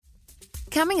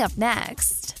Coming up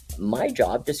next. My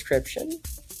job description,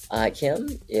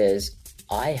 Kim, is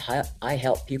I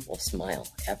help people smile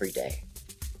every day.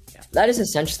 Yeah. That is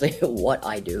essentially what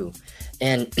I do.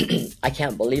 And I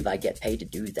can't believe I get paid to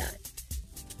do that.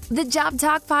 The Job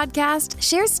Talk podcast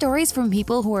shares stories from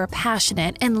people who are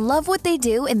passionate and love what they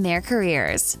do in their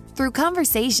careers. Through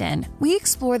conversation, we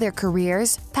explore their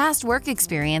careers, past work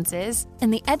experiences,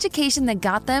 and the education that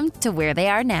got them to where they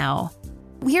are now.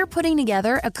 We are putting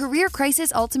together a Career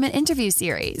Crisis Ultimate interview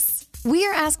series. We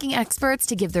are asking experts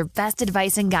to give their best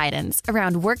advice and guidance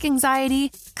around work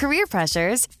anxiety, career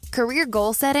pressures, career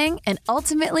goal setting, and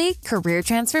ultimately, career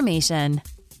transformation.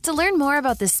 To learn more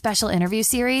about this special interview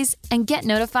series and get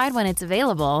notified when it's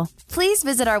available, please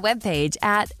visit our webpage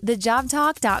at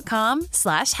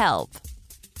thejobtalk.com/help.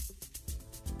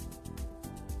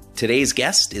 Today's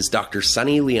guest is Dr.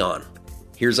 Sunny Leong.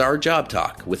 Here's our Job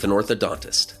Talk with an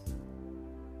orthodontist.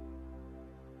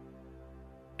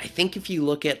 I think if you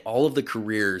look at all of the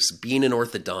careers, being an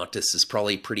orthodontist is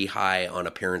probably pretty high on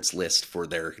a parent's list for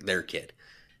their kid.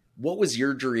 What was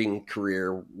your dream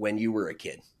career when you were a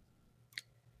kid?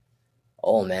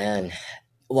 Oh, man.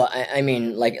 Well, I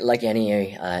mean, like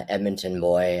any Edmonton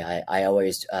boy, I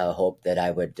always hoped that I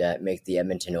would make the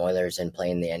Edmonton Oilers and play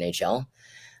in the NHL.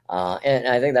 And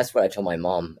I think that's what I told my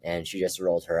mom, and she just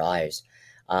rolled her eyes.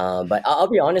 But I'll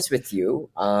be honest with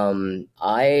you.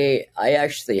 I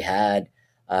actually had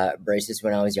braces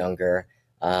when I was younger.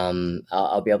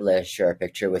 I'll be able to share a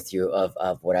picture with you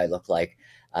of what I looked like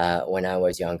when I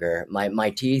was younger. My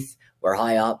teeth were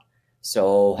high up.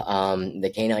 So the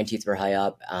canine teeth were high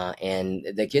up, and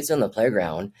the kids on the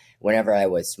playground, whenever I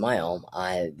would smile,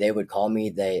 they would call me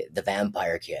the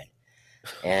vampire kid.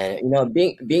 And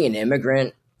being an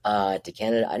immigrant to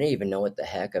Canada, I didn't even know what the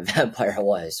heck a vampire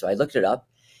was. So I looked it up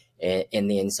in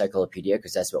the encyclopedia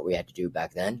because that's what we had to do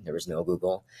back then. There was no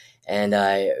Google, and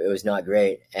it was not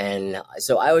great. And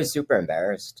so I was super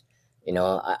embarrassed.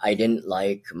 I didn't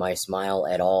like my smile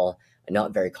at all.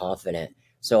 Not very confident.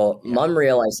 So mom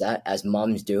realized that, as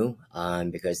moms do,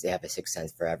 because they have a sixth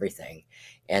sense for everything.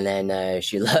 And then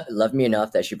she loved me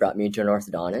enough that she brought me to an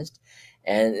orthodontist,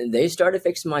 and they started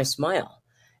fixing my smile.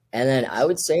 And then I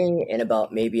would say in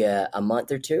about maybe a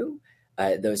month or two,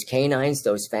 those canines,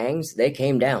 those fangs, they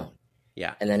came down.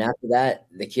 Yeah. And then after that,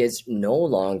 the kids no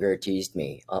longer teased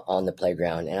me on the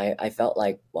playground. And I felt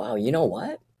like, wow, you know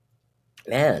what?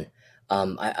 Man,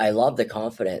 I love the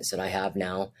confidence that I have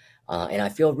now. And I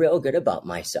feel real good about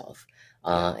myself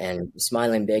and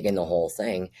smiling big in the whole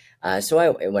thing. So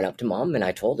I went up to mom and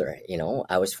I told her,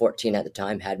 I was 14 at the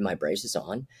time, had my braces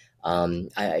on.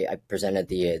 I presented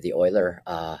the Oiler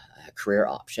career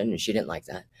option, and she didn't like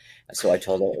that. So I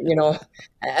told her,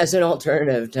 as an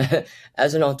alternative,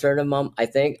 mom, I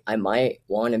think I might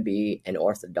want to be an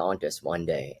orthodontist one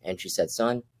day. And she said,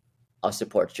 son, I'll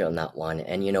support you on that one.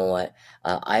 And you know what?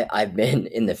 I've been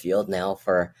in the field now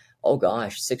for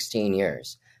 16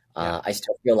 years. I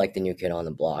still feel like the new kid on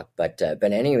the block, but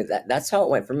anyway, that's how it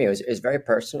went for me. It was very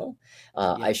personal.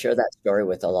 I share that story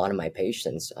with a lot of my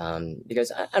patients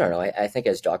because I don't know. I think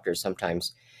as doctors,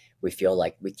 sometimes we feel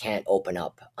like we can't open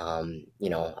up,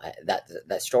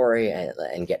 that story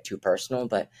and get too personal,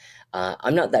 but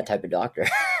I'm not that type of doctor.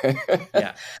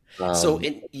 Yeah. So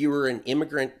you were an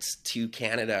immigrant to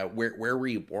Canada. Where were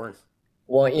you born?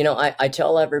 Well, I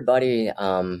tell everybody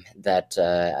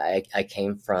that I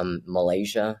came from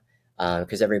Malaysia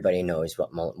because everybody knows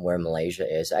where Malaysia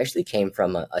is. I actually came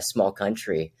from a small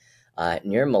country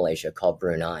near Malaysia called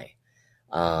Brunei.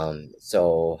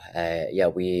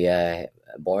 We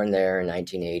born there in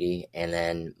 1980, and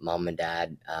then mom and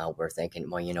dad were thinking,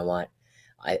 well, you know what?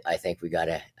 I think we got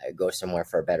to go somewhere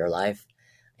for a better life.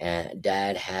 And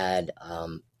dad had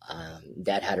a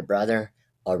brother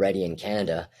already in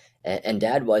Canada. And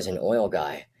dad was an oil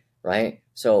guy, right?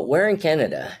 So where in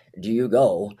Canada do you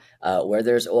go where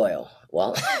there's oil?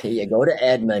 Well, you go to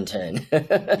Edmonton.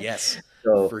 Yes,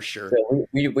 so, for sure. So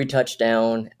we touched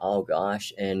down,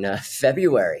 in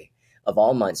February of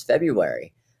all months,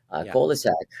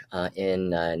 cul-de-sac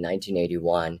in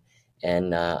 1981.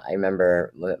 And I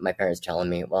remember my parents telling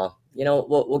me, well,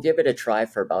 we'll give it a try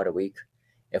for about a week.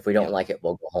 If we don't like it,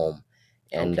 we'll go home.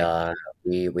 And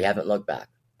we haven't looked back.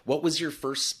 What was your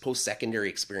first post-secondary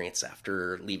experience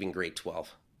after leaving grade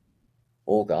 12?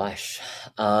 Oh, gosh.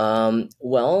 I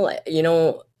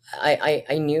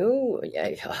knew,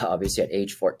 obviously at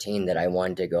age 14, that I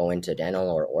wanted to go into dental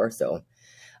or ortho.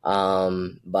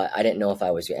 But I didn't know if I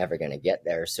was ever going to get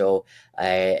there. So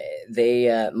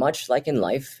they much like in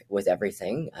life with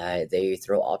everything, they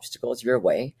throw obstacles your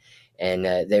way, and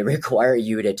they require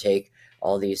you to take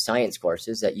all these science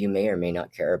courses that you may or may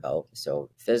not care about.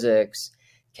 So physics,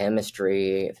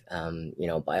 chemistry,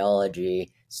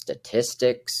 biology,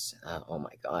 statistics. Oh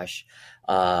my gosh.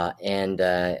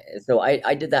 So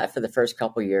I did that for the first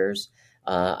couple years.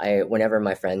 Whenever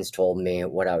my friends told me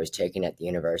what I was taking at the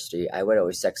university, I would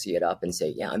always sexy it up and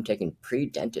say, yeah, I'm taking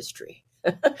pre-dentistry.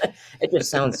 It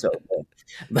just sounds so good,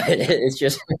 but it's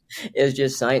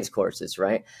just science courses,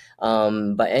 right?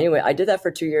 But anyway, I did that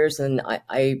for 2 years, and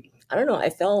I don't know, I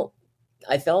felt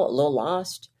a little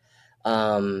lost.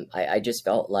 I just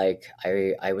felt like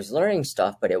I was learning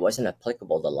stuff, but it wasn't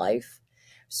applicable to life.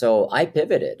 So I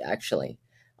pivoted actually,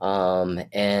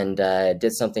 and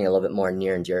did something a little bit more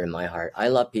near and dear to my heart. I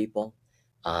love people,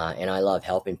 and I love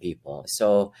helping people.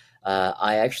 So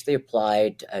I actually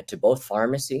applied to both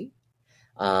pharmacy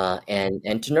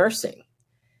and to nursing.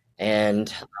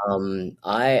 And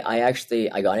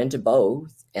I got into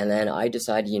both, and then I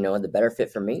decided, the better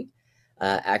fit for me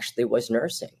actually was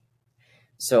nursing.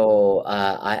 So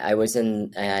I was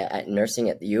in at nursing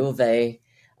at the U of A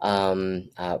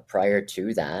prior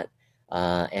to that,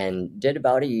 and did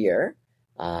about a year,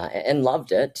 and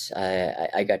loved it.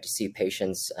 I got to see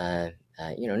patients,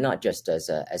 not just as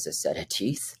a set of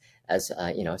teeth, as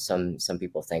some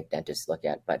people think dentists look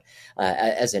at, but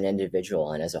as an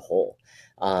individual and as a whole.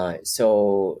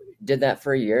 So did that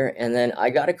for a year, and then I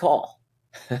got a call.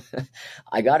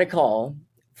 I got a call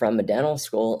from a dental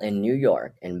school in New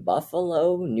York, in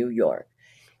Buffalo, New York.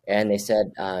 And they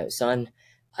said, son,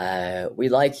 we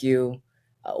like you.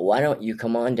 Why don't you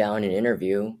come on down and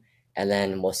interview, and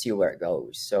then we'll see where it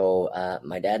goes. So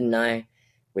my dad and I,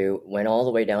 we went all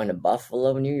the way down to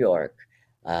Buffalo, New York,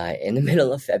 in the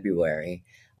middle of February.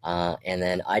 And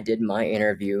then I did my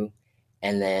interview.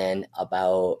 And then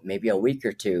about maybe a week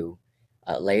or two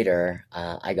later,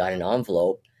 I got an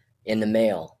envelope in the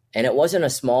mail. And it wasn't a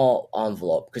small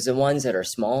envelope, because the ones that are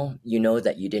small,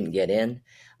 that you didn't get in.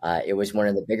 It was one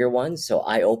of the bigger ones. So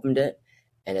I opened it,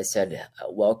 and it said,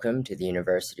 welcome to the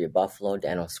University of Buffalo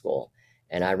Dental School.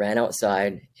 And I ran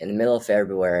outside in the middle of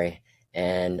February,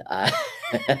 and I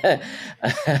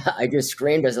just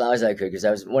screamed as loud as I could, because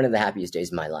that was one of the happiest days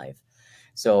of my life.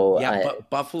 So yeah, but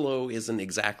Buffalo isn't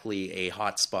exactly a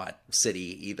hotspot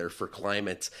city either for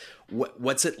climate.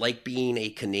 What's it like being a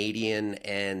Canadian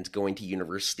and going to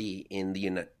university in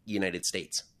the United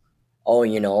States? Oh,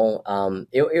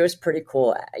 it was pretty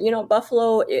cool.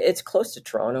 Buffalo, it's close to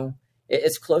Toronto.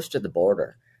 It's close to the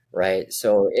border, right?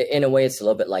 So in a way, it's a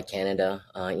little bit like Canada.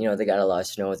 They got a lot of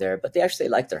snow there, but they actually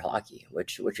like their hockey,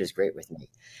 which is great with me.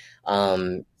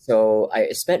 So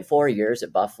I spent 4 years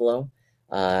at Buffalo.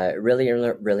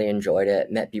 Really enjoyed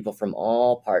it. Met people from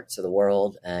all parts of the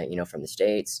world, from the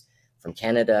States, from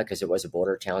Canada, because it was a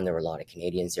border town. There were a lot of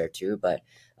Canadians there too, but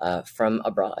from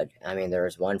abroad. I mean, there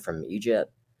was one from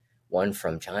Egypt, one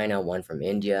from China, one from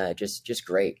India, just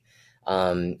great.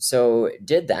 So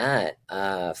did that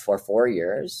for 4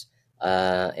 years,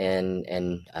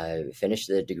 and finished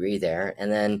the degree there.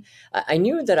 And then I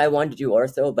knew that I wanted to do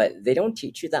ortho, but they don't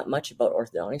teach you that much about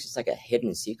orthodontics. It's like a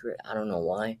hidden secret. I don't know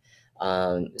why.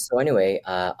 So anyway,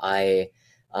 I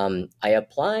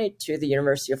applied to the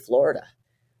University of Florida.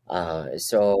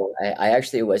 So I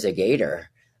actually was a Gator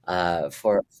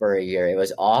for a year. It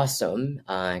was awesome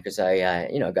because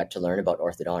I got to learn about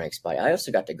orthodontics, but I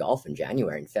also got to golf in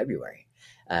January and February.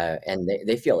 And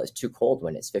they feel it's too cold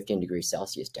when it's 15 degrees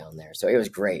Celsius down there. So it was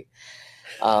great.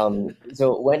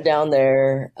 So went down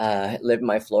there, lived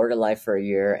my Florida life for a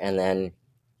year, and then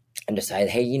decided,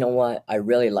 hey, you know what? I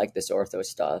really like this ortho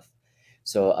stuff.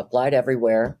 So applied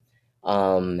everywhere,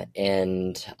 and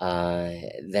then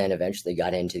eventually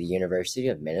got into the University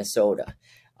of Minnesota,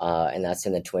 and that's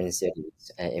in the Twin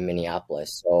Cities in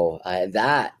Minneapolis. So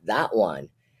that one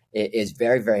is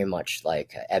very, very much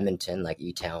like Edmonton, like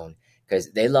E-Town,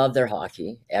 because they love their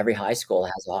hockey. Every high school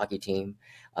has a hockey team.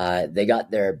 They got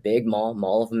their big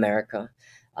Mall of America,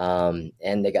 and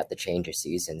they got the change of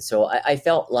season. So I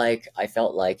felt like I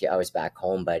was back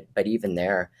home, but even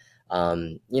there.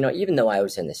 Even though I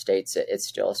was in the States, it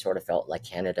still sort of felt like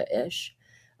Canada-ish.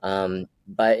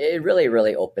 But it really,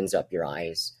 really opens up your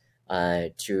eyes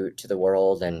to the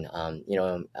world. And,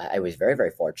 I was very,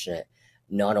 very fortunate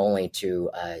not only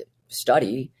to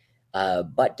study,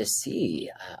 but to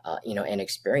see, and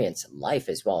experience life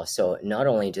as well. So not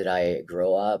only did I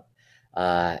grow up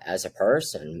as a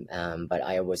person, but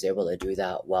I was able to do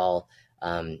that while,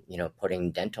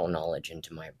 putting dental knowledge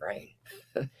into my brain.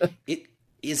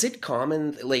 Is it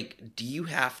common, do you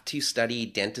have to study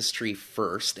dentistry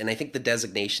first? And I think the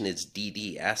designation is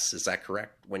DDS. Is that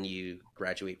correct when you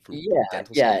graduate from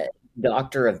dental school? Yeah.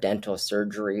 Doctor of Dental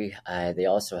Surgery. They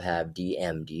also have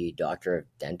DMD, Doctor of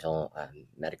Dental,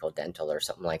 Medical Dental, or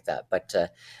something like that.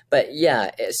 But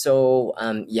yeah, so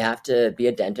you have to be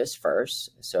a dentist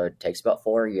first. So it takes about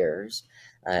 4 years.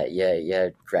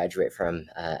 You graduate from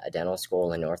a dental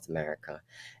school in North America,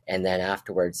 and then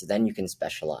afterwards, then you can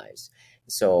specialize. Okay.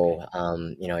 So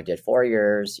I did 4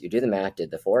 years. You do the math.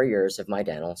 Did the 4 years of my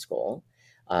dental school.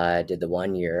 Did the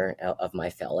 1 year of my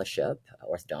fellowship,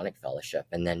 orthodontic fellowship,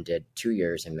 and then did 2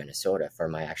 years in Minnesota for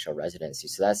my actual residency.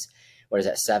 So that's, what is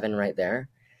that, 7 right there?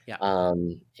 Yeah.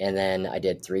 And then I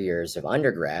did 3 years of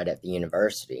undergrad at the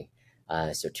university.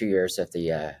 So 2 years of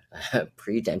the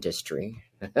pre-dentistry,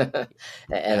 and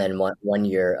then one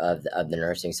year of the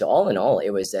nursing. So all in all, it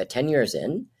was 10 years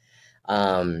in.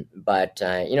 But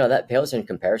that pales in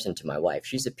comparison to my wife.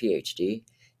 She's a PhD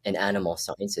in animal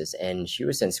sciences, and she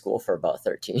was in school for about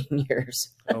 13 years.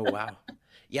 Oh, wow.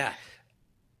 Yeah.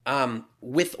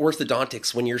 With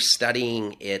orthodontics, when you're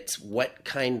studying it,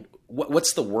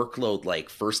 what's the workload like,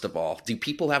 first of all? Do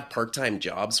people have part-time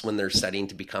jobs when they're studying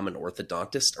to become an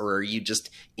orthodontist, or are you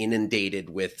just inundated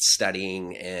with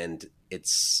studying, and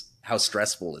how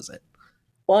stressful is it?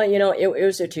 Well, it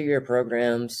was a 2-year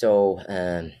program. So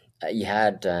you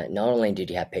had, not only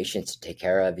did you have patients to take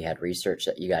care of, you had research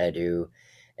that you got to do,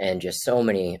 and just so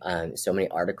many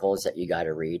articles that you got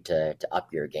to read to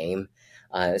up your game.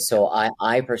 So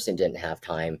I personally didn't have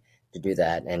time to do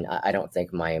that, and I don't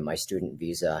think my student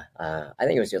visa. I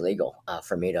think it was illegal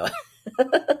for me to.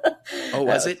 Oh,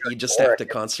 was it? You just have to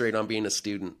concentrate on being a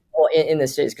student. Well, in the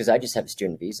States, because I just have a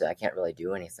student visa, I can't really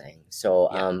do anything. So,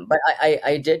 Yeah. but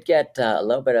I did get a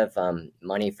little bit of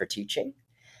money for teaching.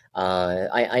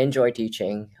 I enjoy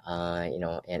teaching,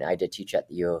 and I did teach at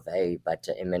the U of A, but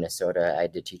in Minnesota, I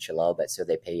did teach a little bit, so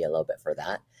they pay you a little bit for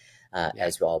that Yeah.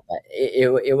 as well. But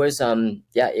it was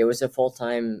it was a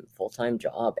full-time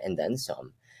job and then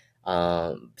some.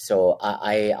 So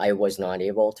I was not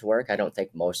able to work. I don't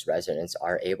think most residents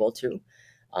are able to,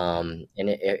 Yeah. and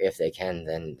if they can,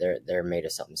 then they're made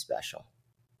of something special.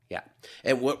 Yeah.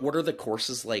 And what are the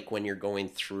courses like when you're going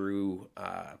through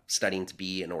studying to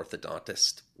be an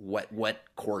orthodontist? What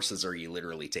courses are you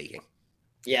literally taking?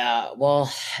 Yeah,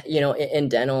 well, in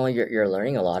dental, you're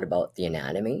learning a lot about the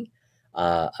anatomy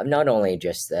of not only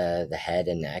just the head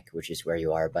and neck, which is where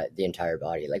you are, but the entire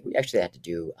body. Like, we actually had to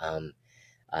do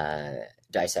uh,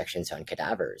 dissections on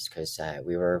cadavers because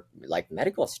we were like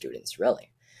medical students,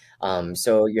 really.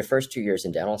 So your first 2 years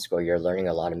in dental school, you're learning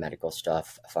a lot of medical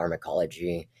stuff,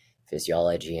 pharmacology,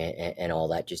 physiology, and all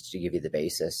that, just to give you the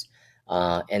basis.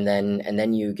 And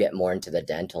then you get more into the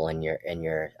dental in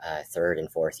your third and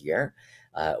fourth year,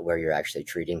 where you're actually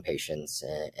treating patients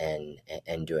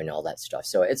and doing all that stuff.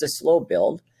 So it's a slow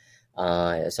build.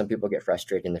 Some people get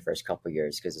frustrated in the first couple of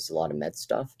years because it's a lot of med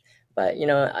stuff. But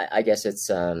I guess it's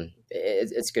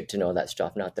good to know that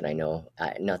stuff. Not that I know,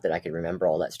 not that I can remember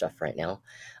all that stuff right now,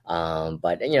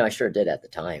 but I sure did at the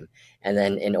time. And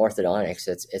then in orthodontics,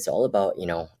 it's all about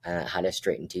how to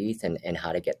straighten teeth and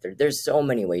how to get there. There's so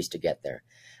many ways to get there.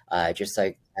 Just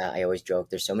like I always joke,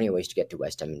 there's so many ways to get to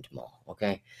West Edmonton Mall.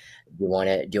 Okay, do you want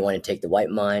to take the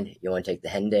White Mind? You want to take the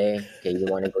Henday? Okay, you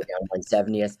want to go down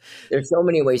 170th? There's so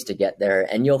many ways to get there,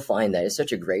 and you'll find that it's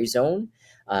such a gray zone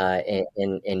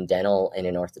in dental and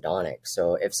in orthodontics.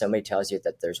 So if somebody tells you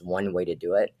that there's one way to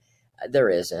do it, there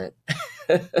isn't.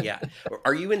 Yeah.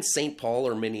 Are you in St. Paul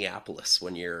or Minneapolis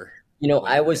when I you're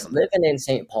was down there? living in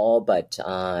St. Paul, but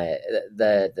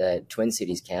the Twin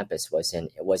Cities campus was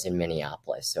in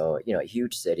Minneapolis. So a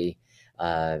huge city.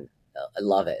 I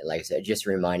love it. Like I said, it just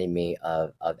reminded me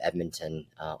of Edmonton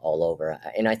all over.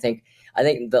 And I think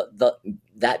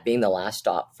that being the last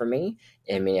stop for me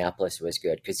in Minneapolis was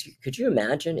good. Because could you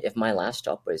imagine if my last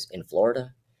stop was in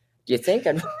Florida? Do you think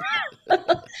I'd do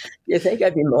you think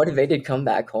I'd be motivated to come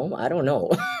back home? I don't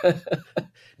know.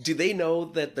 Do they know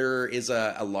that there is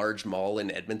a large mall in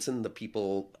Edmonton, the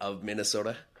people of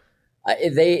Minnesota?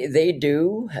 They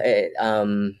do,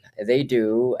 and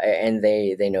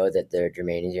they know that the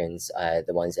Germanians,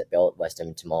 the ones that built West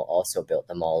Edmonton Mall, also built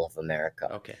the Mall of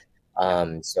America. Okay.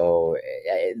 Yeah. So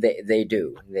they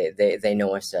do. They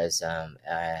know us as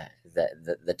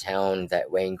the town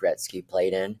that Wayne Gretzky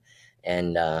played in,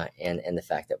 and the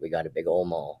fact that we got a big old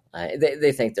mall.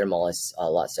 They think their mall is a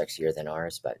lot sexier than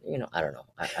ours, but I don't know.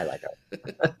 I like ours.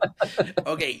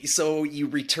 Okay, so you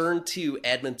return to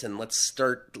Edmonton. Let's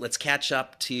catch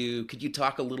up to, could you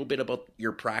talk a little bit about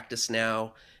your practice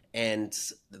now and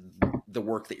the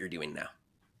work that you're doing now?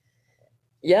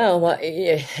 Yeah, well,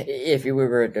 if we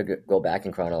were to go back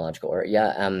in chronological order,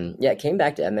 yeah, came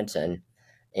back to Edmonton,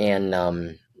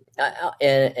 and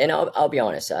And I'll be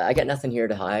honest, I got nothing here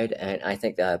to hide, and I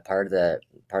think that part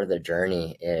of the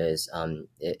journey is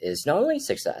not only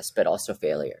success but also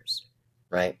failures,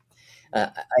 right?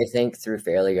 I think through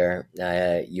failure,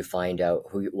 you find out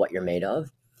what you're made of,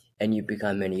 and you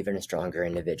become an even stronger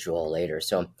individual later.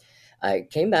 So I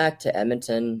came back to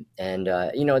Edmonton, and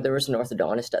there was an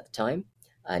orthodontist at the time,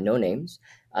 no names,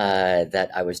 that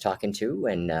I was talking to,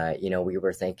 and we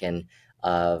were thinking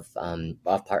of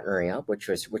partnering up, which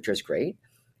was great.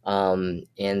 And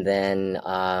then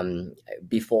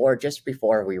just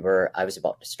before I was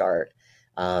about to start,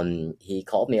 he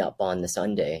called me up on the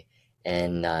Sunday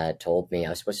and told me I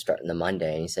was supposed to start on the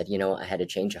Monday, and he said, I had a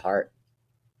change of heart,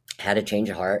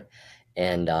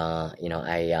 and I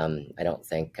don't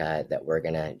think that we're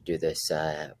gonna do this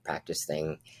practice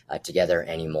thing together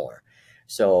anymore.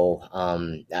 So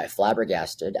I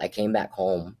flabbergasted. I came back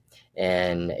home,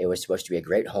 and it was supposed to be a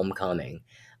great homecoming.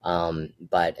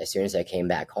 But as soon as I came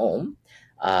back home,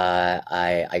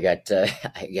 I got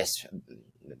I guess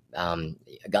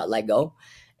got let go,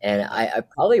 and I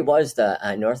probably was the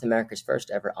North America's first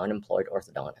ever unemployed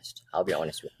orthodontist. I'll be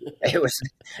honest with you. It was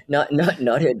not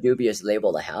a dubious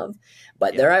label to have,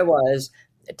 but there I was,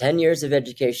 10 years of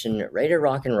education, ready to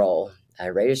rock and roll,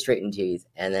 ready to straighten teeth,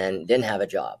 and then didn't have a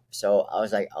job. So I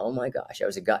was like, oh my gosh, it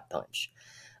was a gut punch.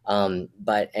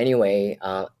 But anyway,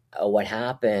 what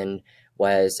happened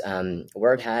was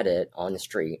word had it on the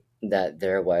street that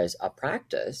there was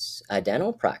a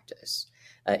dental practice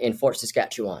in Fort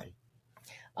Saskatchewan.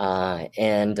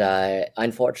 And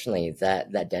unfortunately,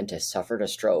 that dentist suffered a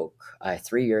stroke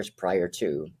 3 years prior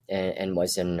to, and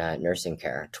was in nursing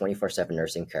care, 24/7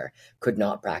 nursing care, could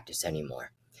not practice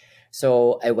anymore.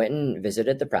 So I went and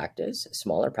visited the practice,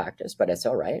 smaller practice, but it's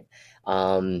all right,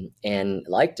 and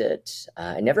liked it.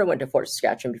 I never went to Fort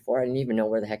Saskatchewan before. I didn't even know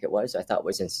where the heck it was. I thought it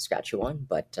was in Saskatchewan,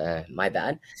 but my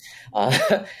bad.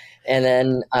 Uh, and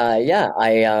then,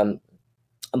 I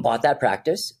bought that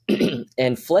practice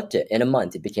and flipped it in a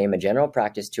month. It became a general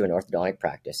practice to an orthodontic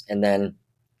practice. And then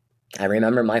I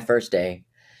remember my first day,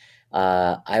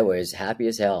 I was happy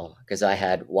as hell because I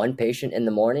had one patient in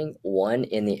the morning, one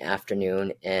in the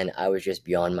afternoon, and I was just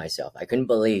beyond myself. I couldn't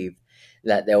believe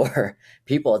that there were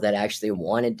people that actually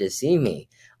wanted to see me.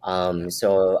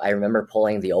 So I remember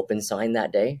pulling the open sign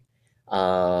that day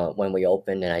when we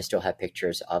opened, and I still have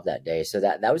pictures of that day. So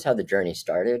that was how the journey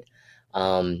started.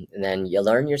 And then you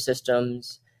learn your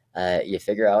systems. You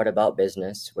figure out about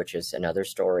business, which is another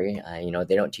story.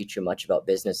 They don't teach you much about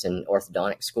business in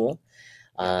orthodontic school.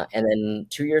 And then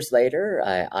 2 years later,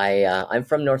 I'm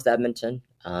from North Edmonton,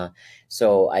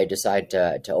 so I decided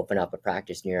to open up a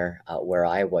practice near where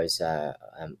I was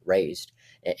raised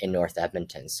in North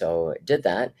Edmonton. So did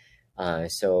that.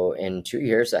 So in 2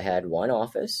 years, I had one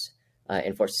office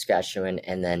in Fort Saskatchewan,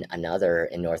 and then another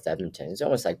in North Edmonton. It's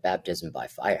almost like baptism by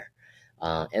fire.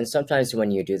 And sometimes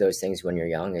when you do those things when you're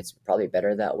young, it's probably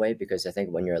better that way, because I think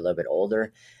when you're a little bit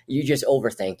older, you just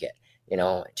overthink it.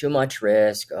 Too much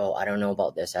risk. Oh, I don't know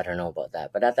about this. I don't know about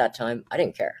that. But at that time, I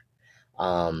didn't care.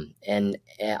 And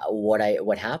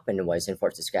what happened was in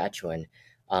Fort Saskatchewan,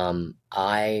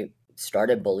 I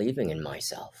started believing in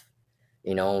myself.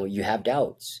 You have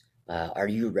doubts. Are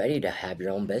you ready to have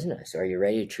your own business? Are you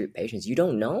ready to treat patients? You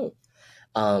don't know.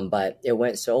 But it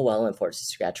went so well in Fort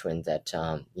Saskatchewan that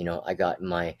I got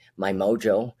my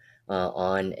mojo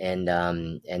on, and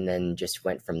then just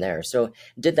went from there. So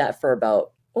did that for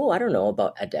about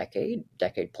about a decade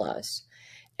plus,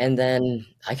 and then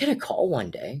I get a call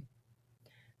one day,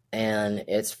 and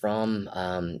it's from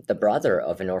the brother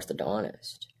of an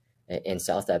orthodontist in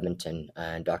South Edmonton,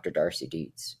 Dr. Darcy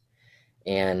Dietz.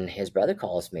 And his brother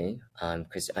calls me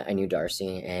because I knew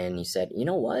Darcy, and he said, "You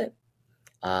know what?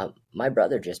 My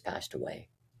brother just passed away,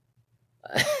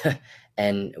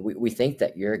 and we think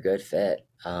that you're a good fit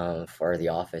for the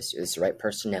office. It's the right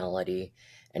personality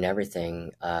and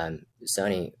everything.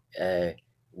 Sonny,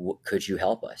 could you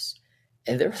help us?"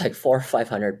 And there were like 400 or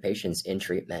 500 patients in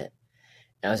treatment.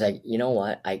 And I was like, you know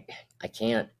what? I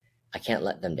can't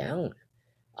let them down.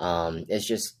 It's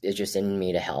just in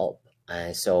me to help.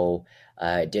 So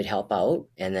I did help out,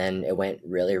 and then it went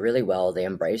really, really well. They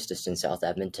embraced us in South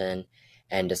Edmonton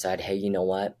and decided, hey, you know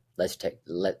what?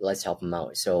 Let's help them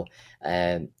out. So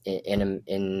in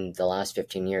the last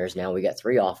 15 years now, we got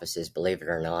 3 offices, believe it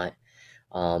or not.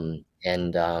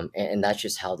 And that's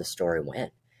just how the story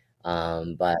went.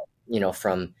 But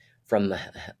from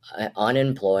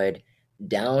unemployed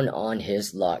down on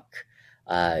his luck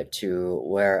to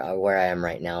where I am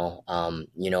right now. I'm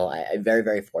very,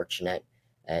 very fortunate.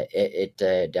 It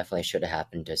definitely should have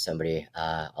happened to somebody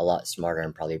a lot smarter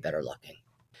and probably better looking.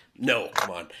 No,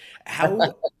 come on.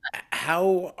 How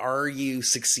how are you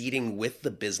succeeding with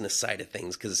the business side of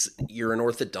things? Because you're an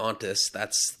orthodontist,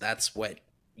 that's what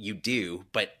you do,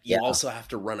 but you Yeah. also have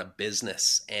to run a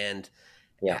business. And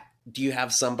Yeah. do you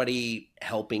have somebody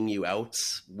helping you out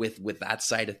with that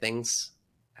side of things?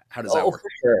 How does that Oh, work? for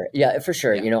sure. Yeah, for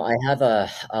sure. Yeah. I have a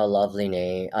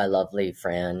lovely a lovely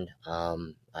friend.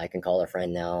 I can call her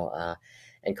friend now,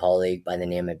 and colleague by the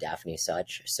name of Daphne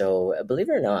Such. So believe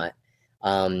it or not,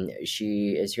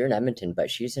 she is here in Edmonton, but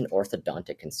she's an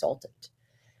orthodontic consultant.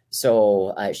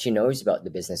 So she knows about the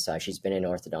business side. She's been in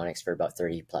orthodontics for about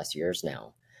 30 plus years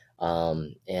now.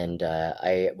 And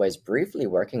I was briefly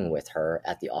working with her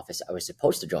at the office I was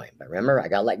supposed to join, but remember, I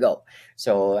got let go.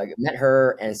 So I met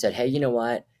her and said, hey, you know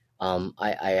what?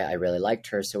 I really liked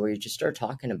her. So we just started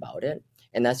talking about it.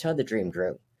 And that's how the dream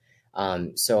grew.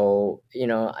 So,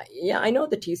 yeah, I know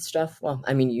the teeth stuff. Well,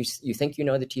 I mean, you think you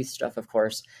know the teeth stuff, of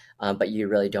course, but you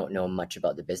really don't know much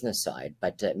about the business side.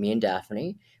 But me and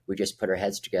Daphne, we just put our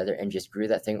heads together and just grew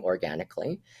that thing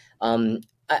organically.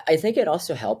 I think it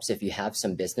also helps if you have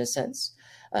some business sense,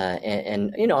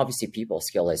 and obviously people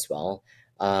skill as well.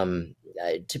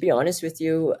 To be honest with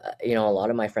you, a lot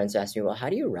of my friends ask me, well, how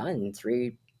do you run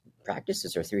three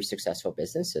practices or three successful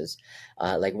businesses?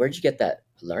 Like, where'd you get that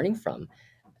learning from?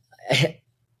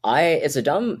 It's a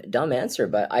dumb answer,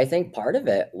 but I think part of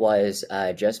it was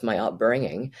just my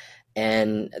upbringing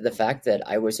and the fact that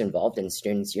I was involved in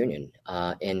students union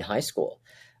in high school.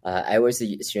 I was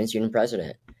the students union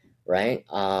president, right?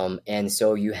 And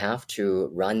so you have to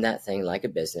run that thing like a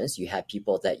business. You have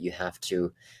people that you have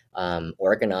to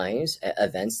organize,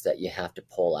 events that you have to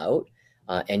pull out,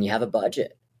 and you have a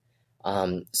budget.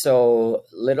 So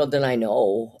little did I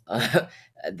know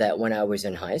that when I was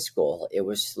in high school, it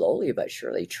was slowly but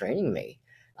surely training me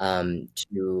to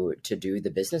do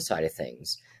the business side of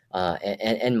things,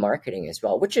 and marketing as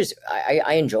well, which is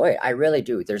I enjoy it. I really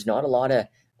do. There's not a lot of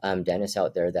dentists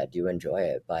out there that do enjoy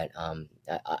it, but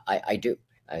I do.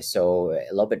 So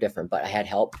a little bit different, but I had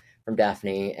help from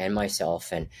Daphne and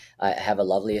myself, and I have a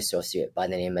lovely associate by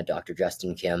the name of Dr.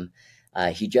 Justin Kim.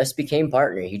 He just became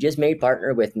partner. He just made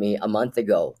partner with me a month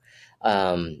ago.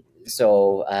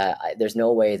 So there's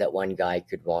no way that one guy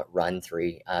could run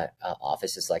three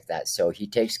offices like that. So he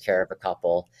takes care of a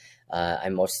couple.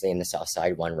 I'm mostly in the South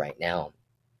Side one right now,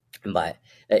 but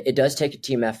it does take a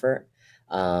team effort.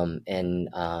 And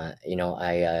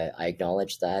I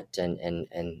acknowledge that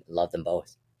and love them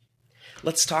both.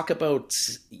 Let's talk about,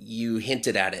 you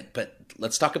hinted at it, but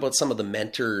let's talk about some of the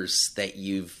mentors that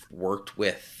you've worked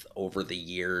with over the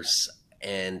years,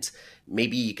 and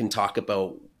maybe you can talk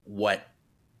about what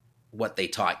they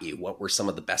taught you. What were some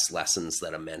of the best lessons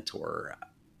that a mentor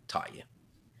taught you?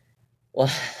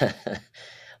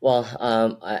 Well,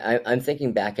 I'm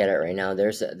thinking back at it right now.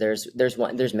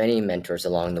 There's many mentors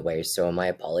along the way. So my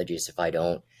apologies if I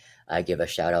don't give a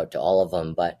shout out to all of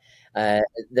them. But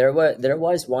there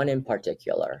was one in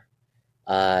particular,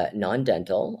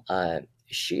 non-dental.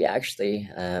 She actually,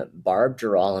 Barb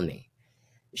Girolami.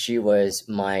 She was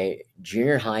my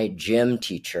junior high gym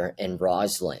teacher in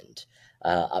Rossland,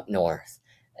 up north.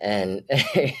 And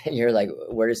you're like,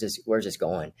 where's this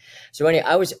going? So anyway,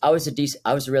 I was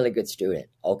a really good student.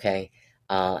 Okay.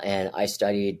 And I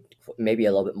studied maybe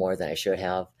a little bit more than I should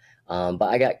have.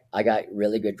 But I got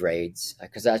really good grades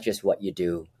because that's just what you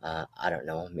do. I don't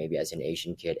know, maybe as an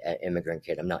Asian kid, an immigrant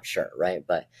kid, I'm not sure. Right.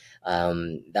 But,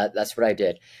 that's what I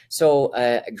did. So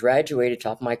I graduated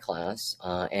top of my class,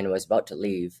 and was about to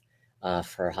leave,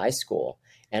 for high school.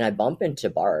 And I bump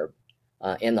into Barb,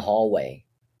 in the hallway.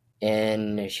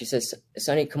 And she says,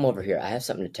 "Sonny, come over here. I have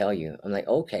something to tell you." I'm like,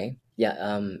 "Okay,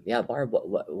 yeah, Barb.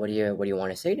 What do you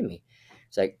want to say to me?"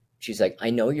 She's like, "I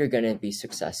know you're gonna be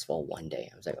successful one day."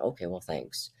 I was like, "Okay, well,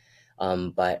 thanks,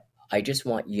 but I just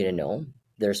want you to know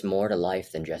there's more to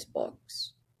life than just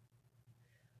books."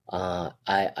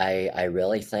 I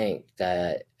really think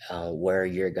that where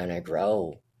you're gonna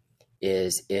grow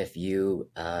is if you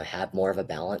have more of a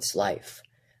balanced life,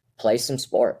 play some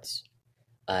sports.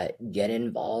 Get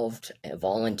involved,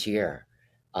 volunteer.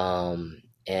 And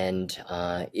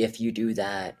if you do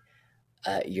that,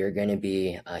 you're going to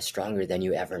be stronger than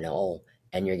you ever know,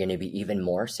 and you're going to be even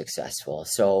more successful.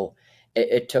 So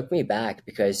it took me back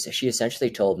because she essentially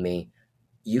told me,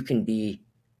 you can be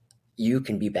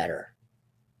better.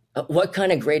 What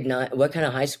kind of what kind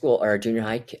of high school or junior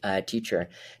high teacher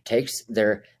takes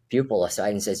their pupil aside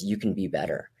and says, you can be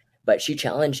better? But she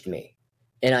challenged me,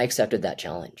 and I accepted that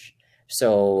challenge.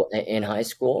 So in high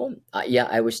school, yeah,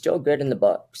 I was still good in the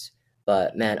books,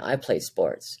 but man, I played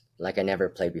sports like I never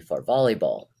played before.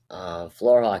 Volleyball,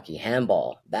 floor hockey,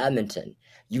 handball, badminton,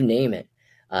 you name it.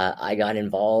 I got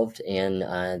involved in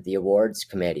the awards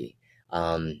committee.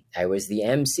 I was the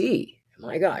MC.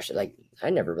 My gosh, like I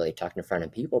never really talked in front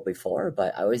of people before,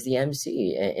 but I was the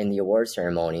MC in the award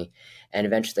ceremony, and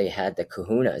eventually had the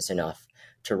kahunas enough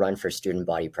to run for student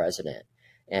body president.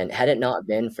 And had it not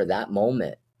been for that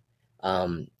moment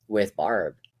with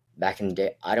Barb back in the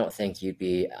day, I don't think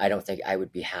I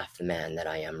would be half the man that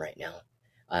I am right now.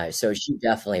 So she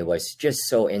definitely was just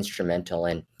so instrumental.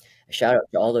 And shout out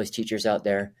to all those teachers out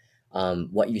there.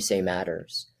 What you say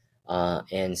matters.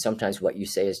 And sometimes what you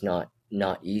say is not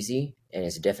easy and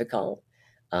it's difficult,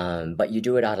 but you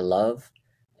do it out of love.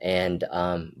 And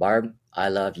Barb, I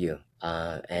love you.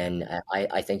 And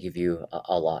I think of you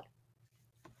a lot.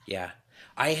 Yeah.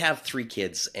 I have three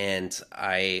kids, and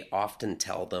I often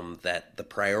tell them that the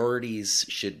priorities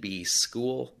should be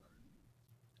school,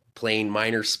 playing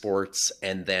minor sports,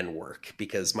 and then work,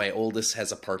 because my oldest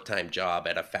has a part-time job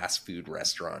at a fast food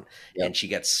restaurant, Yep. and she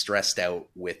gets stressed out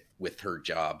with her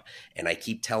job. And I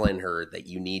keep telling her that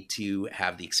you need to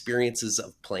have the experiences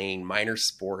of playing minor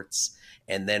sports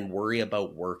and then worry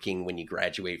about working when you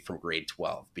graduate from grade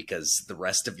 12, because the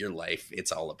rest of your life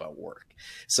it's all about work.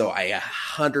 So I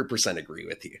 100% agree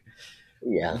with you.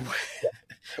 Yeah.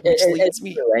 Which It's leads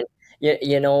me. true. And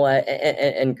you know what?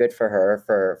 And good for her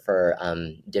for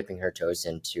dipping her toes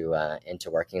into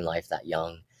working life that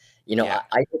young. You know, Yeah.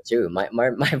 I did too.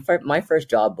 My first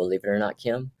job, believe it or not,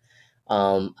 Kim.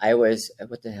 I was,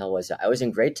 what the hell was it? I was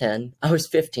in grade 10. I was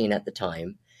 15 at the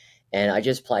time, and I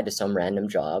just applied to some random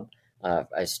job,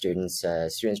 a student's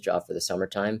job for the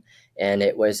summertime, and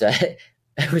it was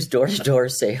it was door to door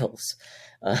sales.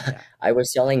 Yeah. I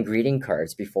was selling greeting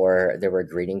cards before there were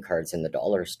greeting cards in the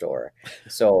dollar store,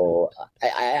 so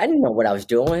I didn't know what I was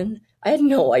doing. I had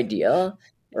no idea,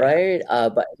 Yeah. right?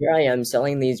 But here I am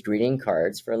selling these greeting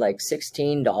cards for like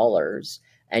 $16,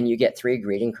 and you get three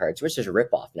greeting cards, which is a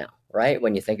ripoff now, right?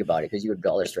 When you think about it, because you go to the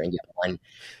dollar store and get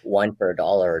one for a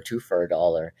dollar or two for a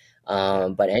dollar. Yeah.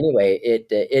 But anyway,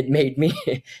 it made me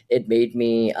it made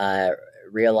me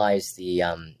realize the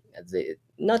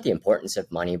not the importance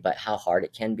of money, but how hard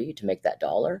it can be to make that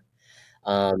dollar.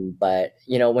 But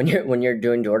you know, when you're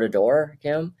doing door to door,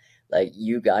 Kim, like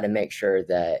you got to make sure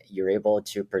that you're able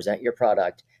to present your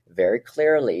product very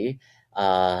clearly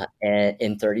and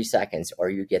in 30 seconds, or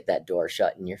you get that door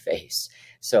shut in your face.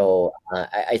 So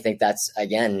I think that's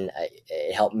again,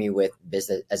 it helped me with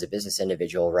business as a business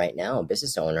individual right now, a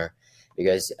business owner,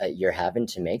 because you're having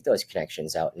to make those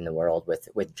connections out in the world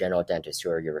with general dentists who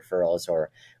are your referrals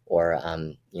or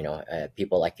you know,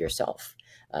 people like yourself.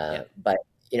 Yeah. But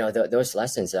you know, those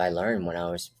lessons that I learned when I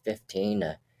was 15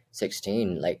 to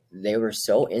 16, like they were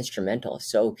so instrumental,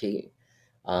 so key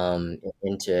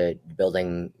into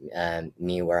building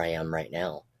me where I am right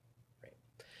now.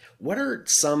 What are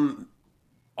some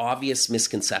obvious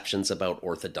misconceptions about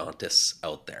orthodontists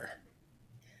out there?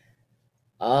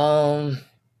 Um,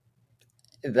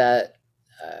 that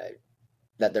uh,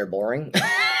 that they're boring.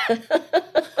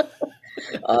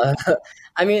 Uh,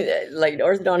 I mean, like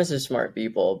orthodontists are smart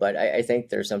people, but I think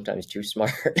they're sometimes too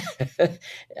smart. I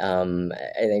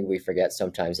think we forget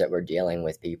sometimes that we're dealing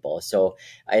with people. So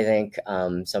I think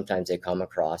sometimes they come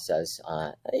across as,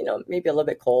 you know, maybe a little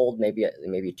bit cold,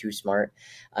 maybe too smart.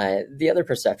 The other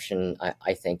perception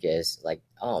I think is like,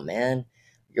 oh man,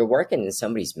 you're working in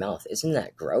somebody's mouth. Isn't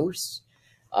that gross?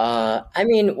 I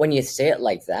mean, when you say it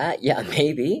like that, yeah,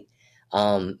 maybe.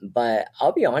 But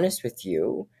I'll be honest with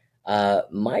you.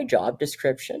 My job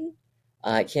description,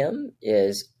 Kim,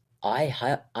 is I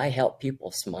help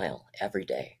people smile every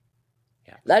day.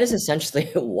 Yeah. That is essentially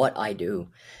what I do,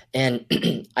 and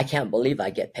I can't believe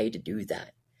I get paid to do that.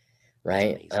 That's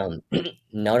Right? amazing.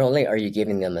 Not only are you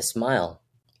giving them a smile,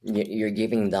 you're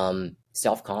giving them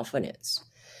self confidence.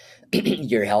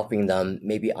 You're helping them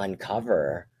maybe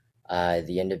uncover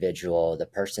the individual, the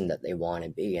person that they want to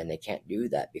be, and they can't do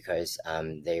that because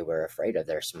they were afraid of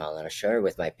their smile. And I'll share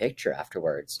with my picture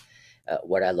afterwards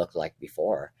what I looked like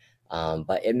before.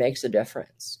 But it makes a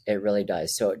difference. It really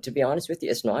does. So to be honest with you,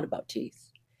 it's not about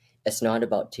teeth. It's not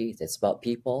about teeth. It's about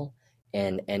people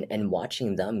and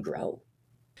watching them grow.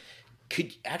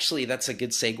 Could actually, that's a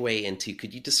good segue into,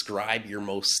 could you describe your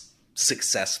most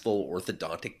successful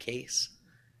orthodontic case?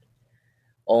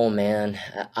 Oh man,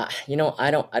 you know, I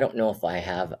don't know if I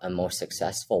have a most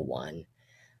successful one.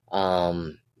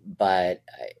 But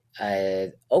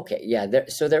okay, yeah.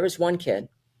 So there was one kid.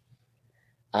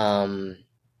 Um,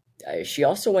 she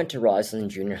also went to Roslyn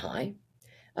Junior High.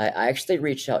 I actually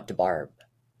reached out to Barb,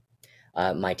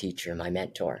 my teacher, my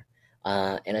mentor,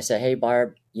 and I said, "Hey,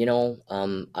 Barb, you know,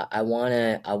 I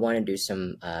wanna do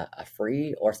a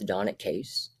free orthodontic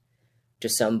case to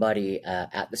somebody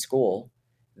at the school,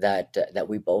 that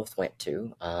we both went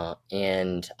to,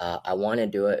 and I want to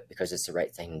do it because it's the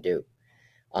right thing to do.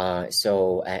 I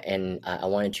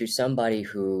want to choose somebody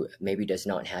who maybe does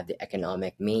not have the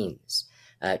economic means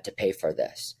to pay for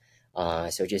this.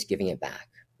 So just giving it back,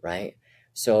 right?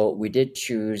 So we did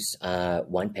choose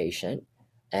one patient,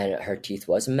 and her teeth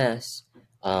was a mess.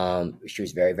 She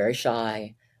was very, very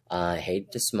shy,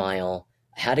 hated to smile,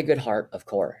 had a good heart, of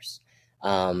course.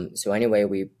 So anyway,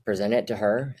 we presented it to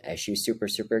her. She was super,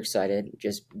 super excited,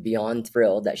 just beyond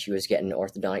thrilled that she was getting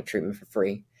orthodontic treatment for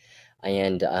free.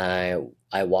 And I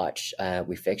watched,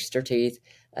 we fixed her teeth,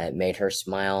 made her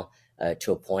smile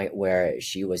to a point where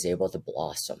she was able to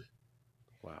blossom.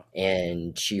 Wow.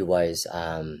 And she was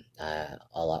a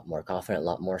lot more confident, a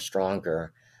lot more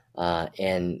stronger.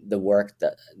 And the work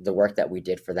that we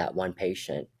did for that one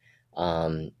patient,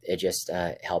 it just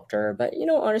helped her. But,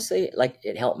 honestly, like,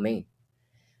 it helped me.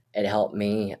 It helped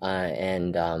me,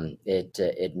 and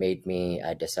it made me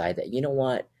decide that, you know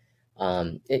what,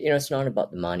 it's not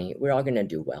about the money. We're all going to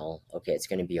do well. Okay, it's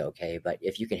going to be okay. But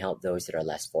if you can help those that are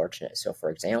less fortunate. So, for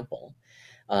example,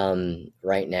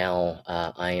 right now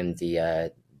I am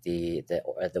the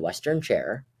Western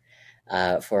chair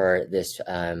for this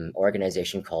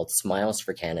organization called Smiles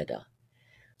for Canada.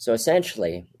 So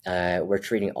essentially, we're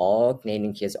treating all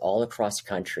Canadian kids all across the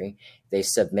country. They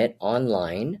submit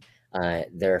online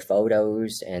their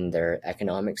photos and their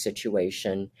economic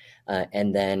situation,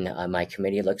 and then my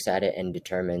committee looks at it and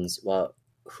determines, well,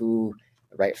 who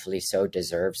rightfully so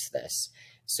deserves this.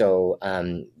 So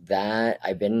that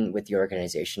I've been with the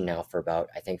organization now for about,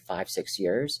 I think, 5-6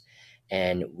 years,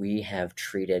 and we have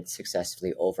treated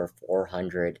successfully over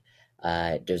 400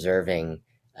 deserving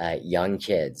young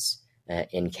kids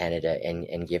in Canada,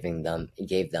 and gave them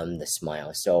the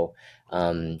smile. So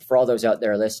for all those out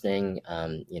there listening,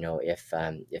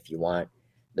 if you want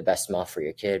the best smile for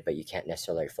your kid, but you can't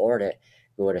necessarily afford it,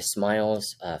 go to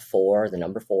smiles for the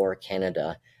number 4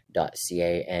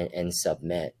 Canada.ca and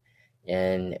submit.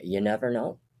 And you never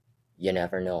know. You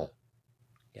never know.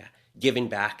 Yeah. Giving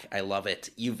back. I love it.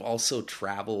 You've also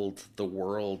traveled the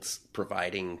world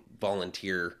providing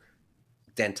volunteer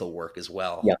dental work as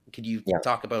well. Yeah. Could you Yeah.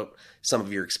 talk about some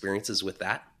of your experiences with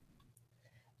that?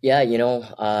 Yeah,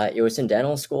 it was in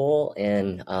dental school,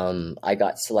 and I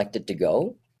got selected to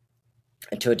go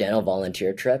to a dental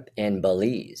volunteer trip in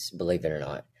Belize, believe it or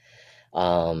not.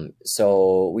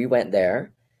 So we went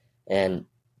there, and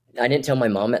I didn't tell my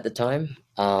mom at the time,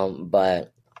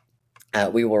 but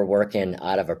we were working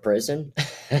out of a prison.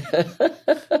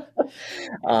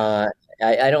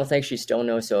 I don't think she still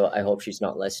knows, so I hope she's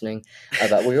not listening.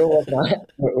 But we were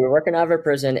working out of a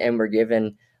prison, and we're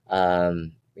given,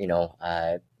 and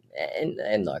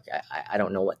look, I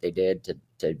don't know what they did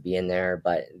to be in there,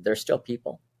 but they're still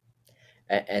people,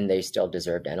 and they still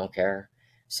deserve dental care.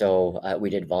 So we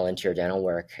did volunteer dental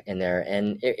work in there,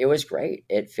 and it was great.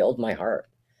 It filled my heart.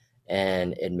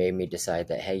 And it made me decide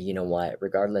that, hey, you know what,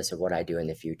 regardless of what I do in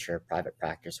the future, private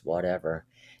practice, whatever,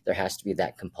 there has to be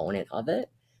that component of it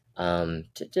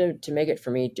to make it,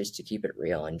 for me, just to keep it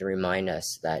real and to remind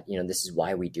us that, this is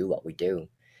why we do what we do.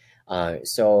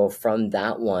 So from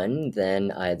that one,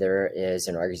 then there is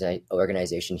an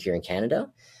organization here in Canada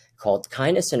called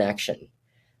Kindness in Action.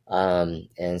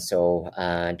 And so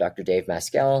Dr. Dave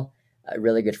Maskell, a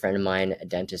really good friend of mine, a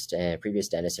dentist, a previous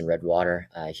dentist in Redwater,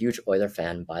 a huge Oiler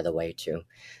fan, by the way, too.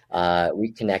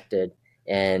 We connected,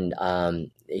 and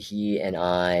he and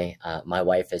I, my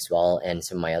wife as well, and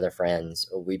some of my other friends,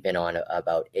 we've been on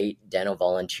about 8 dental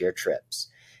volunteer trips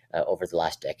over the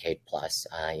last decade plus,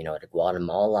 to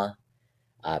Guatemala,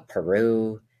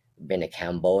 Peru, been to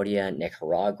Cambodia,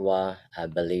 Nicaragua,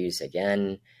 Belize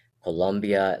again,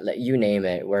 Colombia, you name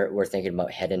it. We're thinking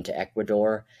about heading to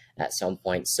Ecuador at some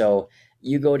point. So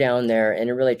you go down there, and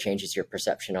it really changes your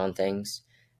perception on things.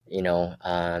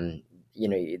 The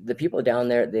people down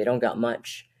there, they don't got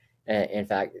much. In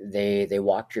fact, they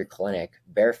walk to your clinic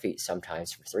bare feet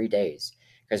sometimes for 3 days,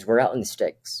 because we're out in the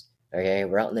sticks. Okay,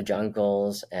 we're out in the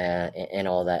jungles and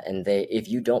all that. And if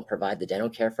you don't provide the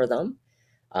dental care for them,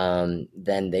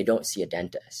 then they don't see a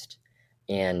dentist.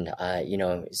 And,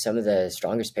 some of the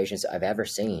strongest patients I've ever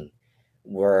seen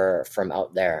were from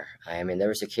out there. I mean, there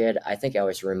was a kid, I think I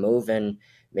was removing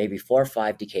maybe 4 or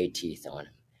 5 decayed teeth on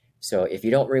him. So if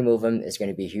you don't remove them, there's going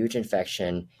to be a huge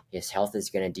infection. His health is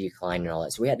going to decline and all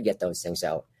that. So we had to get those things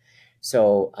out.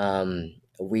 So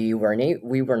we were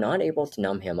not able to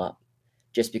numb him up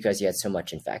just because he had so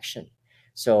much infection.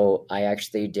 So I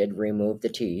actually did remove the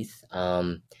teeth.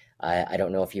 I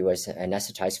don't know if he was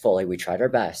anesthetized fully. We tried our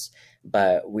best,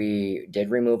 but we did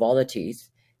remove all the teeth,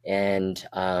 and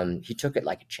he took it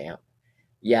like a champ.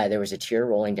 Yeah, there was a tear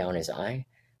rolling down his eye,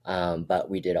 But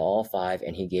we did all 5,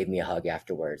 and he gave me a hug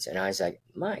afterwards. And I was like,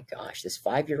 my gosh, this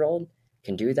 5-year-old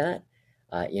can do that.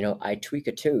 I tweak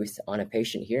a tooth on a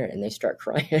patient here and they start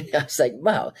crying. I was like,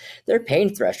 wow, their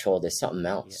pain threshold is something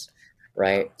else,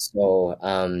 right? Wow. So,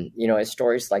 it's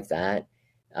stories like that,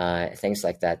 things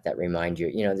like that that remind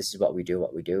you, this is what we do,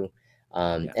 what we do.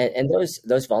 Yeah. And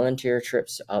those volunteer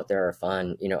trips out there are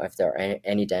fun. If there are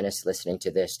any dentists listening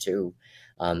to this too,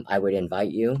 I would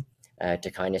invite you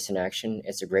to Kindness in Action.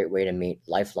 It's a great way to meet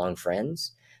lifelong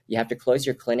friends. You have to close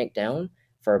your clinic down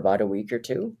for about a week or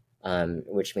two,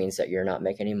 which means that you're not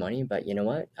making any money. But you know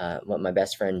what my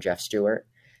best friend Jeff Stewart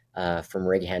from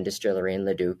Rig Hand Distillery in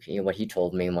Leduc, what he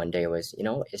told me one day was,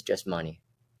 it's just money.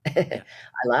 Yeah.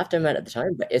 I laughed at him at the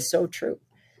time, but it's so true.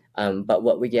 But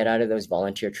what we get out of those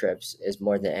volunteer trips is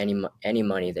more than any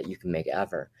money that you can make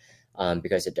ever,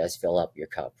 because it does fill up your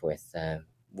cup with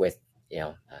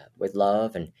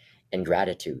love and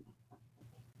gratitude.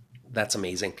 That's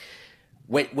amazing.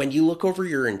 When you look over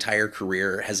your entire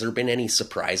career, has there been any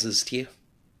surprises to you?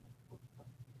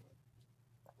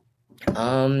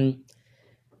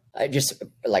 I just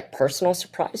like personal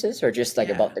surprises, or just like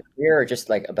Yeah. about the career, or just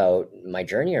like about my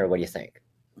journey, or what do you think?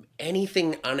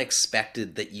 Anything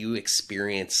unexpected that you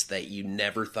experienced that you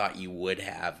never thought you would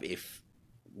have if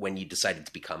when you decided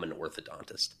to become an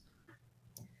orthodontist?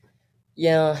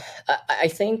 Yeah, I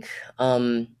think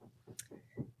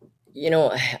you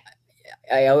know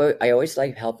I always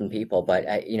like helping people, but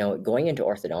going into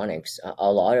orthodontics,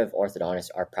 a lot of orthodontists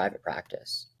are private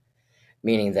practice,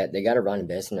 meaning that they got to run a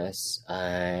business.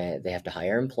 They have to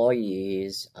hire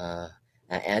employees,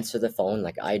 answer the phone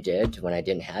like I did when I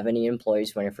didn't have any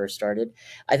employees when I first started.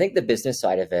 I think the business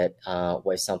side of it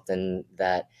was something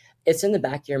that it's in the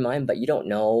back of your mind, but you don't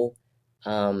know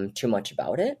too much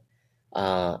about it.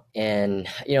 And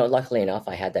luckily enough,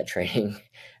 I had that training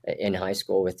in high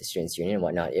school with the Students Union and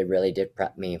whatnot. It really did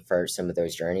prep me for some of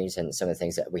those journeys and some of the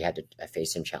things that we had to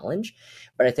face and challenge.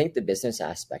 But I think the business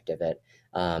aspect of it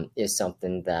is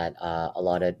something that a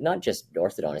lot of not just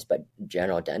orthodontists, but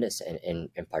general dentists in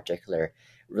particular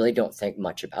really don't think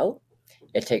much about.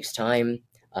 It takes time.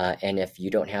 And if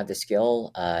you don't have the skill,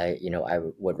 I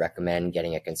would recommend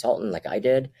getting a consultant like I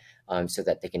did, so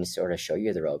that they can sort of show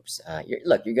you the ropes.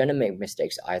 You're going to make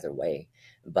mistakes either way,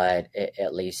 but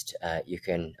at least you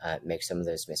can make some of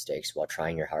those mistakes while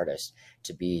trying your hardest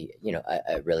to be,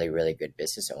 a really, really good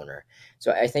business owner.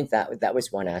 So I think that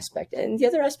was one aspect. And the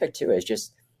other aspect too is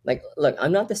just like, look,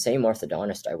 I'm not the same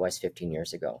orthodontist I was 15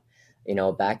 years ago.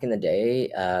 Back in the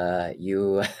day,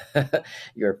 you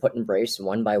you were putting brace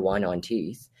one by one on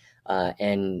teeth,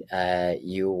 and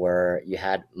you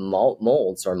had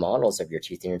molds or models of your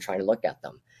teeth, and you're trying to look at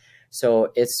them.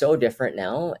 So it's so different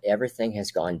now. Everything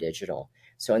has gone digital.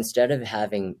 So instead of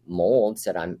having molds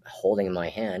that I'm holding in my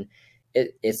hand,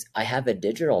 I have a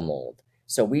digital mold.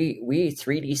 So we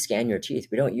 3D scan your teeth.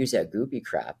 We don't use that goopy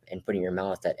crap and put in your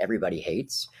mouth that everybody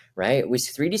hates, right? We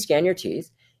 3D scan your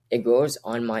teeth. It goes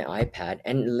on my iPad,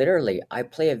 and literally I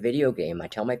play a video game. I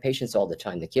tell my patients all the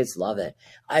time, the kids love it.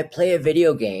 I play a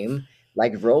video game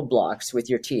like Roblox with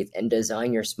your teeth and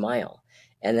design your smile.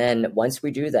 And then once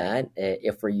we do that,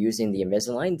 if we're using the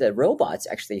Invisalign, the robots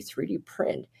actually 3D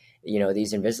print,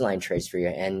 these Invisalign trays for you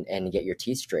and get your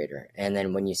teeth straighter. And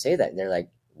then when you say that, they're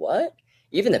like, what?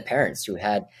 Even the parents who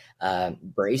had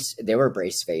they were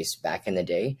brace face back in the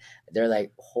day. They're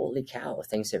like, holy cow,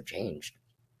 things have changed.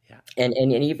 Yeah.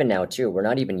 And even now too, we're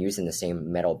not even using the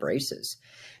same metal braces.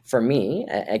 For me,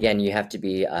 again, you have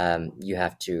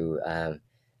to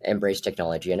embrace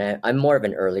technology, and I'm more of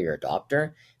an earlier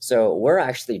adopter. So we're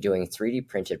actually doing 3D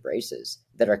printed braces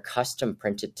that are custom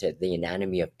printed to the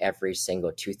anatomy of every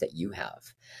single tooth that you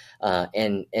have.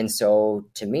 And so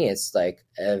to me, it's like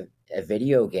a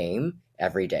video game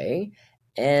every day,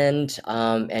 and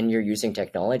you're using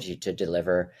technology to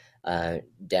deliver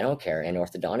dental care and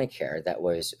orthodontic care that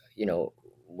was,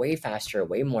 way faster,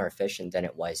 way more efficient than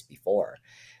it was before.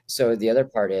 So the other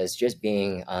part is just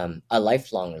being a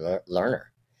lifelong learner.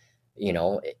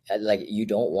 Like you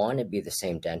don't want to be the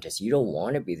same dentist. You don't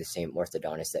want to be the same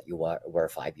orthodontist that you were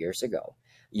 5 years ago.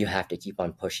 You have to keep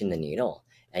on pushing the needle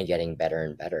and getting better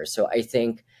and better. So I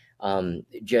think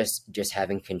just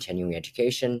having continuing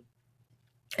education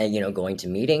and, going to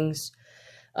meetings,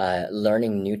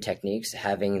 learning new techniques,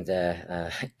 having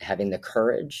the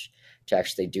courage to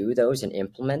actually do those and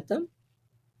implement them.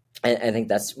 And I think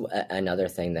that's another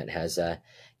thing that has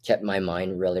kept my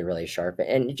mind really, really sharp,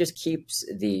 and it just keeps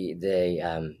the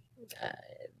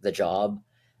job,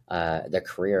 the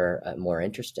career more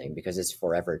interesting because it's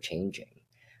forever changing,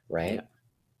 right?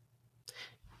 Yeah.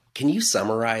 Can you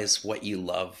summarize what you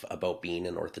love about being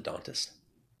an orthodontist?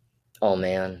 Oh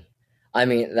man, I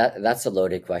mean that's a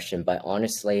loaded question, but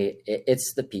honestly,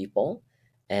 it's the people,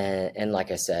 and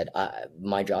like I said,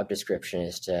 my job description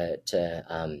is to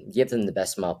give them the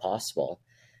best smile possible,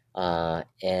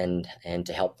 and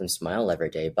to help them smile every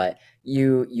day. But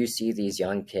you see these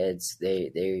young kids,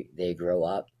 they grow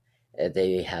up,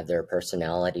 they have their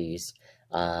personalities,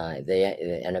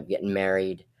 they end up getting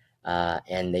married,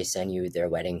 and they send you their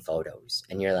wedding photos,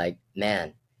 and you're like,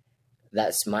 man,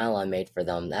 that smile I made for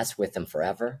them, that's with them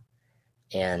forever.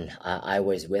 And I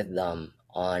was with them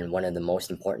on one of the most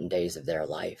important days of their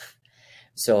life.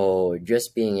 So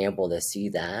just being able to see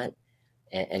that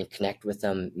and connect with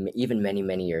them, even many,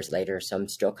 many years later, some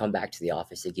still come back to the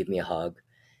office, they give me a hug.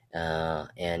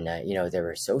 And you know, they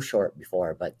were so short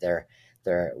before, but they're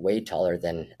way taller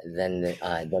than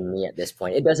me at this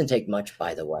point. It doesn't take much,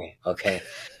 by the way. Okay,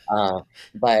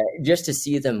 but just to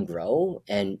see them grow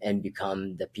and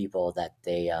become the people that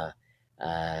they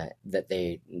want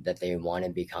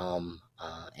to become,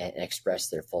 and express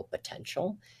their full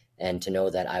potential, and to know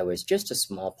that I was just a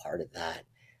small part of that.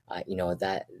 You know,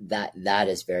 that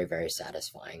is very, very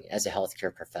satisfying as a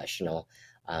healthcare professional.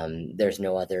 There's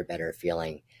no other better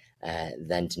feeling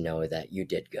than to know that you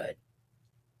did good.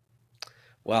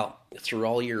 Well, through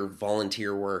all your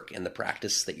volunteer work and the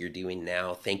practice that you're doing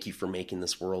now, thank you for making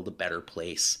this world a better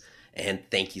place. And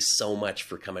thank you so much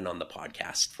for coming on the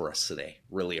podcast for us today.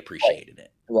 Really appreciated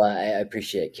it. Well, I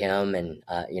appreciate Kim, and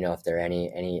you know, if there are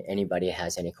anybody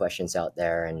has any questions out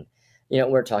there, and you know,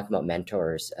 we're talking about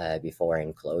mentors before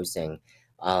in closing.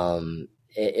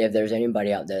 If there's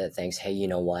anybody out there that thinks, hey, you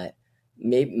know what,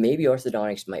 maybe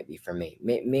orthodontics might be for me.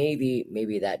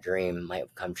 Maybe that dream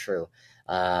might come true.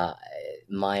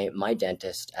 My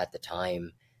dentist at the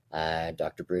time,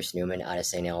 Dr. Bruce Newman out of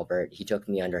St. Albert, he took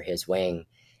me under his wing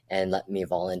and let me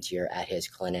volunteer at his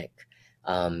clinic.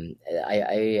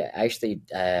 I actually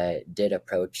did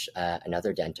approach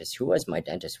another dentist who was my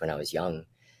dentist when I was young,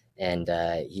 and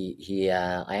I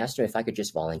asked him if I could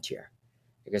just volunteer,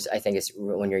 because I think it's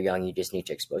when you're young you just need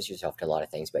to expose yourself to a lot of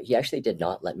things. But he actually did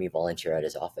not let me volunteer at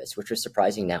his office, which was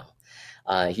surprising. Now,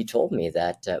 he told me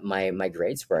that my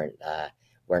grades weren't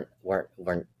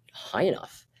high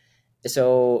enough.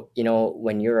 So you know,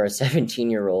 when you're a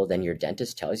 17-year-old and your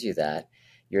dentist tells you that,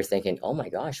 you're thinking, oh my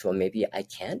gosh, well maybe I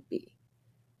can't be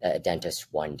a dentist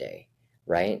one day,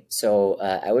 right? So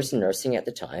I was nursing at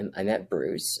the time. I met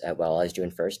Bruce while I was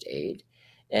doing first aid,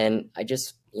 and I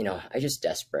just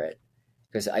desperate,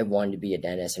 because I wanted to be a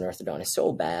dentist and orthodontist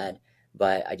so bad,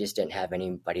 but I just didn't have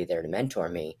anybody there to mentor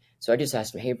me. So I just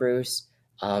asked him, hey Bruce,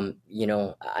 you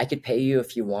know, I could pay you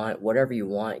if you want, whatever you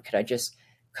want. Could I just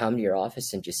come to your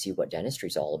office and just see what dentistry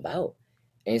is all about?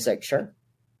 And he's like, sure.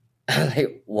 I'm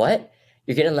like, what?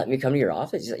 You're gonna let me come to your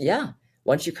office? He's like, yeah.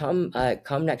 Why don't you come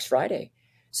next Friday?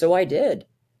 So I did,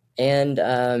 and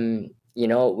you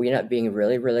know, we ended up being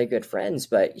really, really good friends.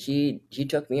 But he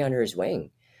took me under his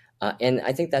wing, and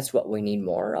I think that's what we need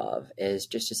more of, is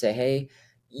just to say, hey,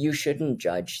 you shouldn't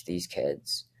judge these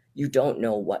kids. You don't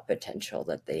know what potential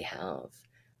that they have,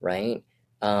 right?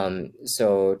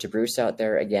 So to Bruce out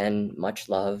there, again, much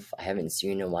love. I haven't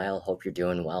seen you in a while. Hope you're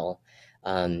doing well.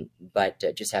 But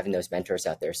just having those mentors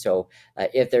out there. So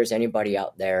if there's anybody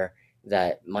out there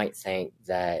that might think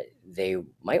that they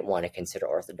might want to consider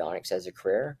orthodontics as a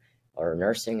career, or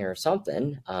nursing or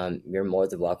something, you're more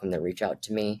than welcome to reach out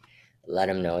to me. Let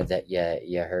them know that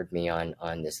you heard me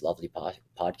on this lovely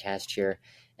podcast here,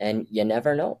 and you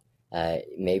never know.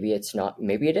 Maybe it's not,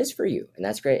 maybe it is for you, and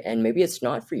that's great. And maybe it's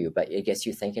not for you, but it gets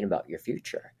you thinking about your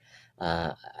future.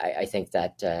 I think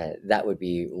that that would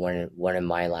be one of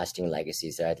my lasting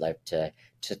legacies that I'd like to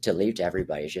leave to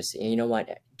everybody. Is just, you know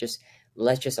what,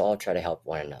 let's just all try to help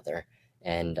one another,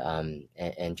 and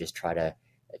just try to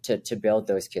build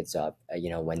those kids up, you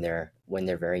know, when they're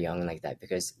very young like that,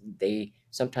 because they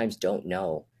sometimes don't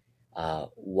know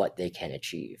what they can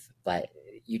achieve, but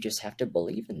you just have to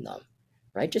believe in them,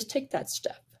 right? Just take that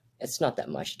step. It's not that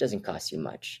much. It doesn't cost you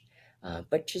much.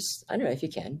 But just, I don't know, if you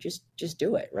can, just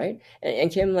do it, right? And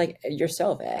Kim, like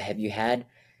yourself, have you had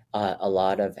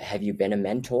have you been a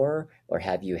mentor, or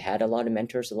have you had a lot of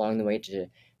mentors along the way to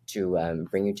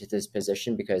bring you to this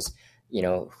position? Because, you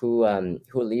know, who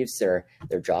leaves their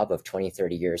job of 20,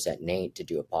 30 years at NAIT to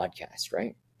do a podcast,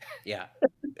 right? Yeah.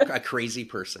 A crazy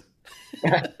person.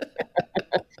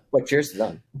 What's yours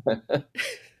done?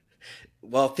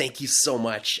 Well, thank you so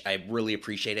much. I really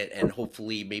appreciate it. And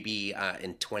hopefully maybe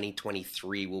in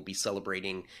 2023, we'll be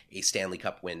celebrating a Stanley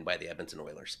Cup win by the Edmonton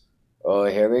Oilers. Oh,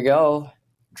 here we go.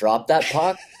 Drop that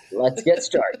puck. Let's get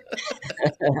started.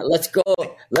 Let's go.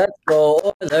 Let's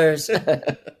go, Oilers.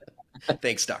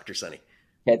 Thanks, Dr. Sunny.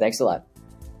 Okay, thanks a lot.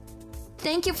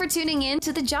 Thank you for tuning in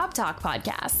to the Job Talk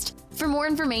podcast. For more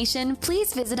information,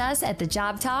 please visit us at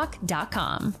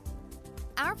thejobtalk.com.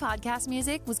 Our podcast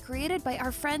music was created by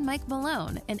our friend Mike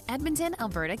Malone in Edmonton,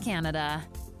 Alberta, Canada.